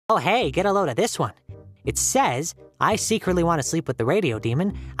Oh, hey, get a load of this one. It says, I secretly want to sleep with the radio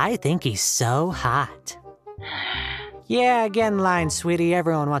demon. I think he's so hot. Yeah, get in line, sweetie.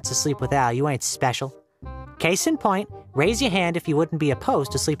 Everyone wants to sleep with Al. You ain't special. Case in point, raise your hand if you wouldn't be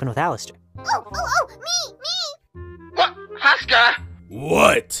opposed to sleeping with Alistair. Me! What? Husker?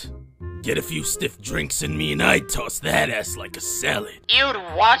 What? Get a few stiff drinks in me and I'd toss that ass like a salad. You'd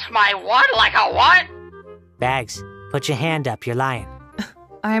watch my what? Like a what? Bags, put your hand up. You're lying.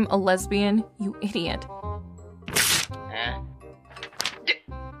 I'm a lesbian, you idiot.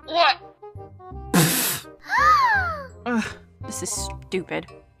 What? Ugh, this is stupid.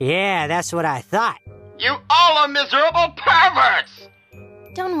 Yeah, that's what I thought. You all are miserable perverts!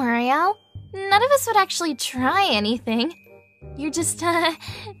 Don't worry, Al. None of us would actually try anything. You're just,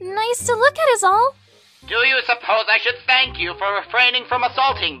 nice to look at is all. Do you suppose I should thank you for refraining from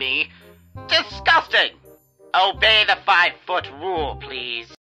assaulting me? Disgusting! Obey the 5-foot rule, please.